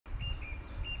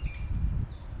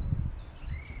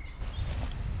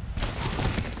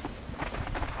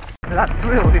That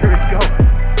thrill, here we go.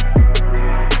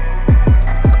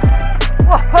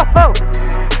 Whoa!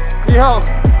 Yo!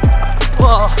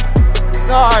 Whoa!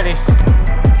 Gnarly!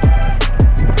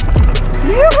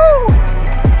 Yoo-hoo!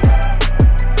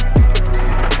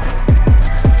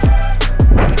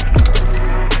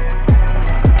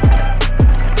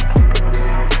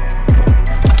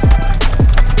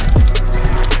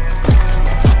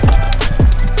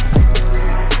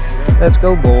 Let's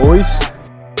go, boys!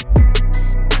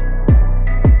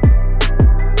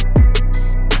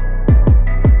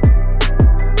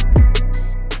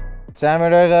 Zijn we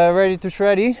er ready to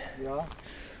shreddy? Ja.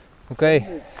 Oké. Zijn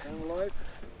we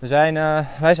live?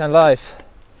 Wij zijn live.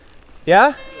 Ja?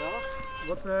 Ja.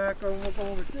 Wat komen we op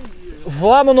allemaal weer hier?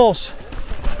 Vámonos!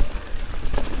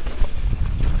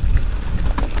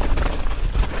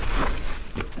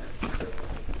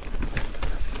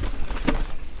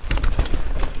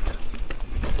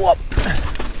 Wop.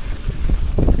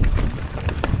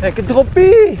 Lekker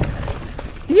droppie!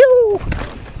 Joe!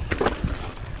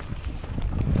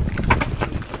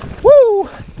 Woe!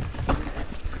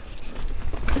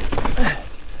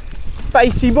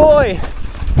 Spicy boy!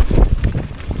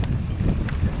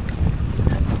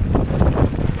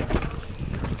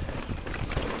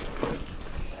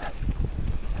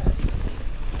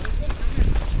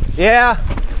 Ja,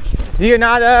 hier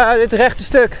naar dit rechte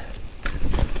stuk.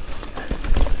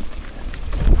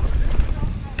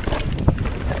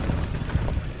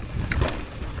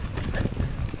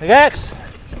 Rechts.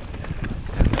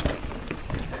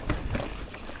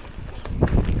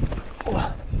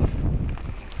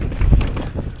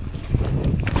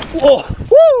 Oh,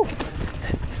 woe!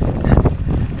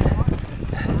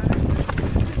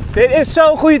 Dit is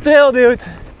zo'n goede trail, dude.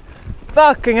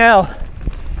 Fucking hell.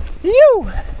 Joe!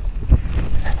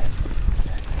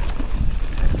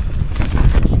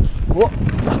 Wow.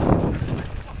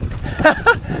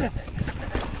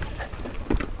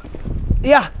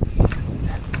 Ja.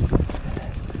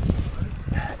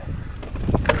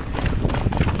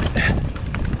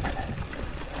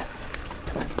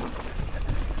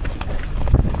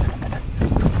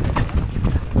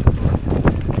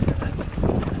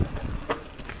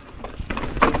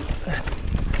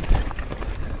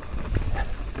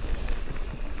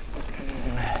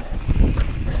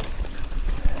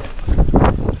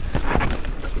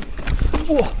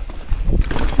 Woo!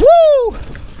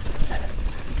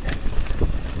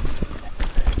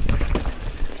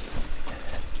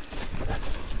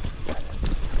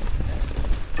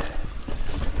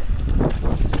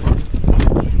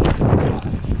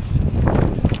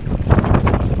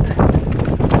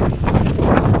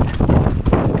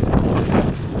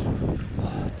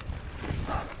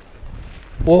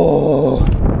 Whoa!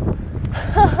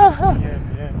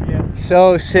 Yeah.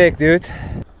 So sick, dude.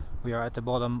 We are at the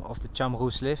bottom of the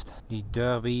Chamroos lift. The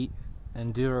Derby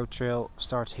Enduro Trail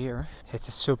starts here. It's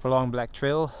a super long black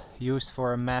trail used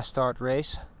for a mass start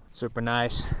race. Super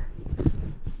nice.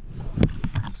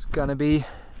 It's gonna be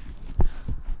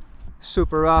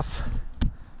super rough,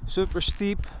 super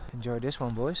steep. Enjoy this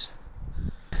one, boys.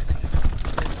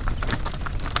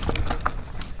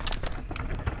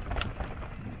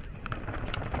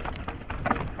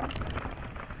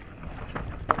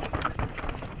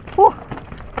 Whew,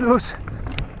 loose.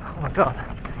 Oh my god,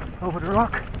 over the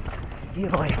rock. Yeah,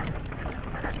 boy.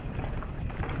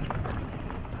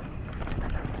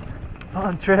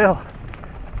 On trail.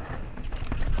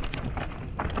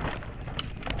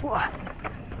 Whoa.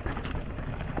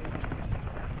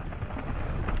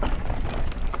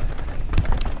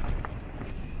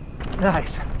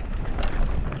 Nice.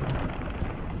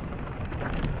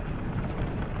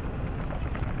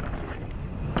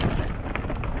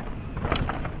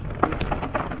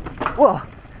 Whoa.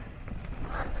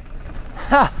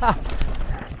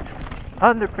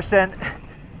 100%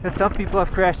 that some people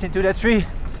have crashed into that tree.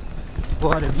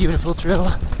 What a beautiful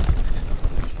trail.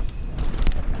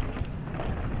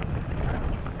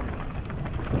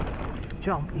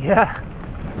 Jump, yeah.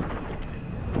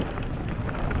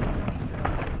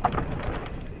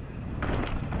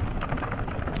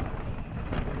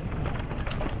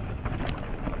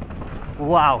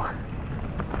 Wow,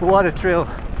 what a trail.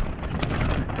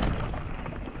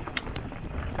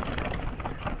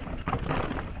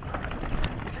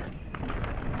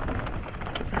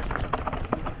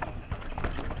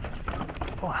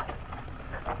 Wow.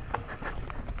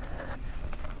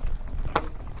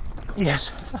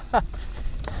 Yes.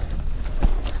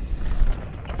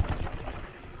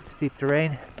 Steep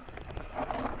terrain.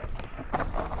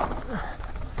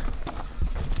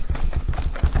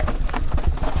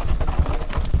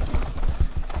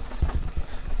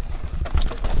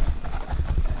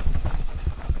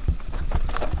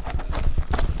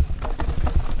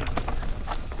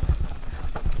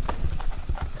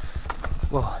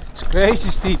 Crazy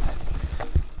steep.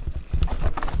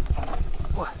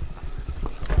 Whoa.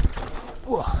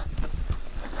 Whoa.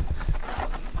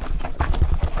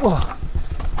 Whoa.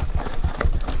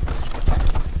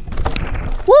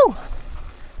 Woo!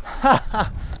 Haha,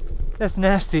 that's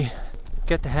nasty.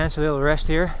 Get the hands a little rest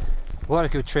here. What a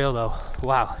good trail though.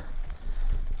 Wow.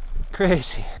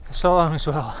 Crazy. So long as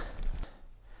well.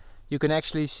 You can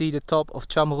actually see the top of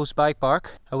Chamroes bike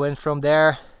park. I went from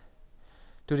there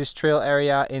to this trail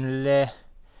area in Les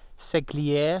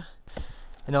Seglières,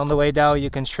 and on the way down you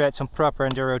can shred some proper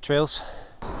enduro trails.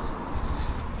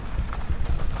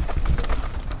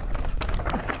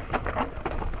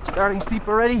 Starting steep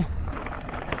already.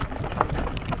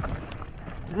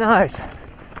 Nice.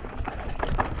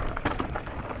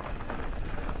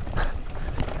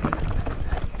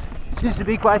 It used to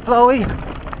be quite flowy.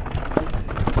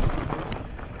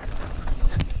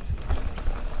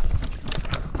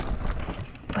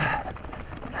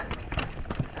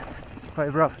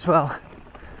 Quite rough as well.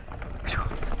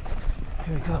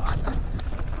 Here we go.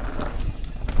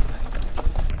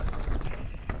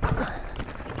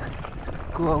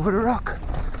 Go over the rock.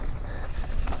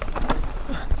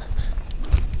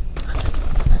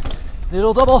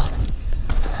 Little double.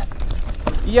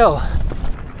 Yo.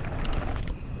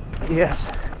 Yes.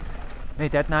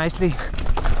 Made that nicely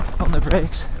on the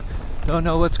brakes. Don't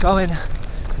know what's coming.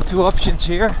 2 options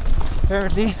here.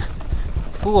 Apparently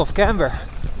full of camber.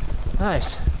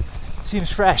 Nice.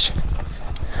 Seems fresh.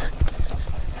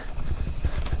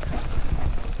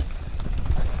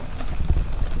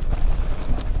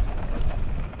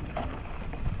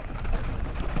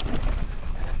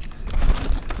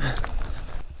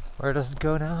 Where does it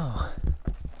go now?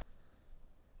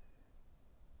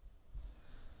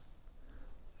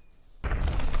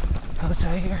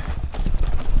 Outside here.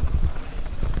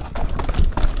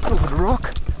 Over the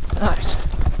rock. Nice.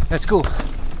 That's cool.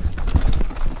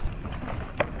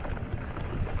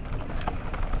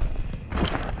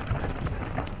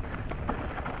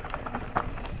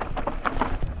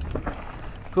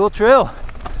 Cool trail.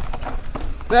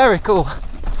 Very cool.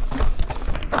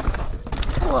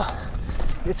 Whoa.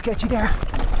 It's sketchy there.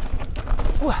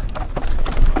 Whoa.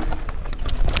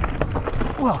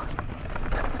 Whoa.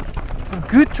 Some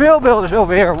good trail builders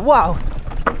over here. Wow.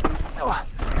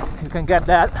 You can get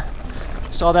that.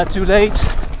 Saw that too late.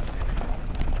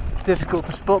 Difficult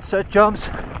to spot such jumps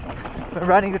when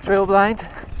riding the trail blind.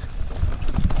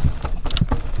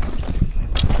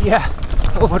 Yeah,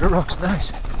 over the rocks,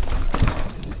 nice.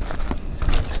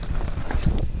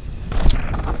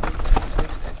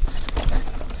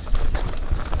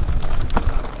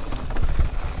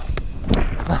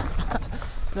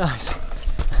 Nice.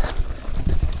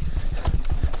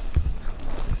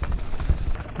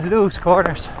 Loose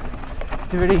corners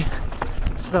to really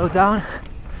slow down,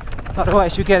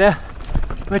 otherwise you get a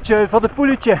mature for the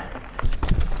pulletje.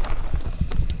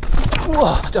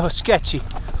 Whoa, that was sketchy.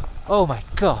 Oh my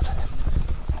god.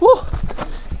 Woo.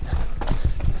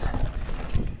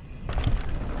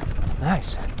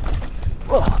 Nice.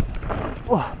 Whoa.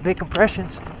 Whoa, big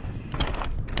compressions.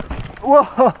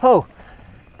 Whoa.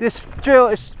 This trail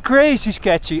is crazy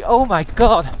sketchy. Oh my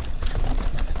god.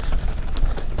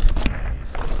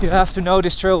 You have to know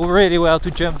this trail really well to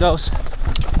jump those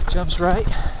jumps right.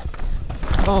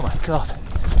 Oh my god.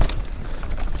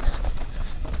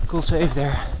 Cool save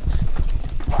there.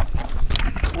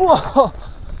 Whoa!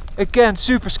 Again,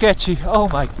 super sketchy. Oh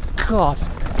my god.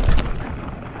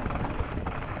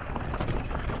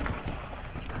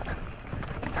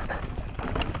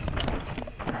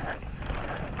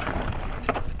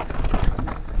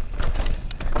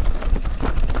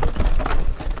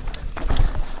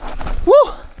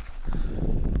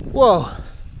 Whoa,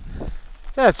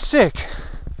 that's sick.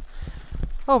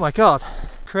 Oh my god.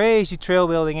 Crazy trail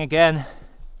building again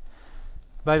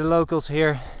by the locals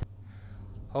here.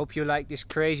 Hope you like this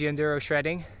crazy enduro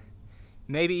shredding.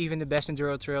 Maybe even the best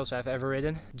enduro trails I've ever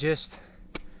ridden. Just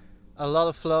a lot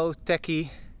of flow,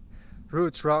 techie,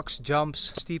 roots, rocks,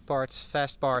 jumps, steep parts,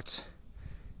 fast parts.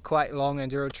 Quite long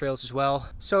enduro trails as well.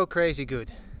 So crazy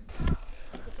good.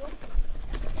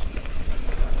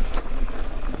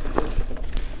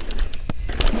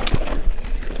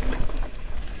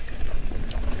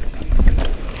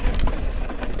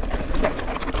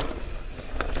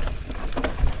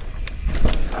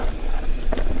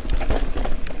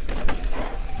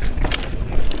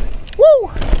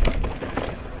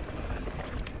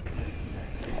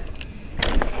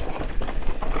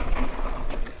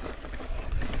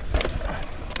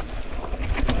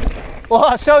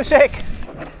 Oh, so sick!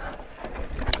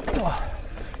 Oh.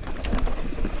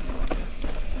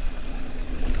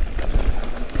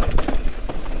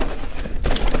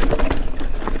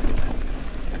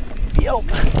 Yup.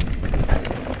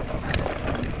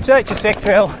 Such a sick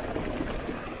trail.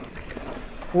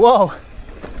 Whoa.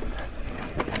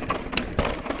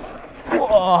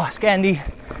 Whoa, Scandi.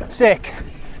 Sick.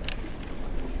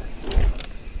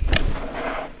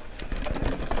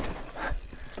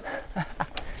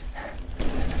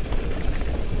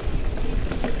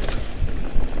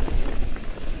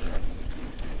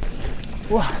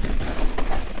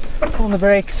 Whoa. On the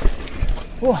brakes.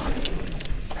 Whoa.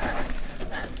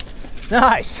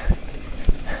 Nice.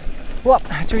 Whoa.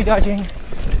 Tree dodging.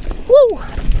 Woo.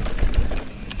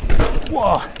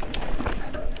 Whoa.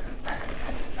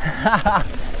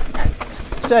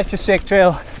 Such a sick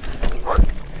trail.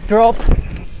 Drop.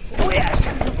 Oh yes.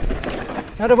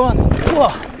 Another one.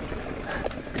 Whoa.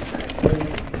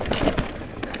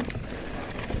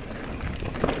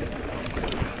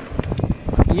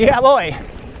 Yeah, boy.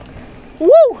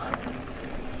 Woo.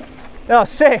 That was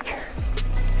sick.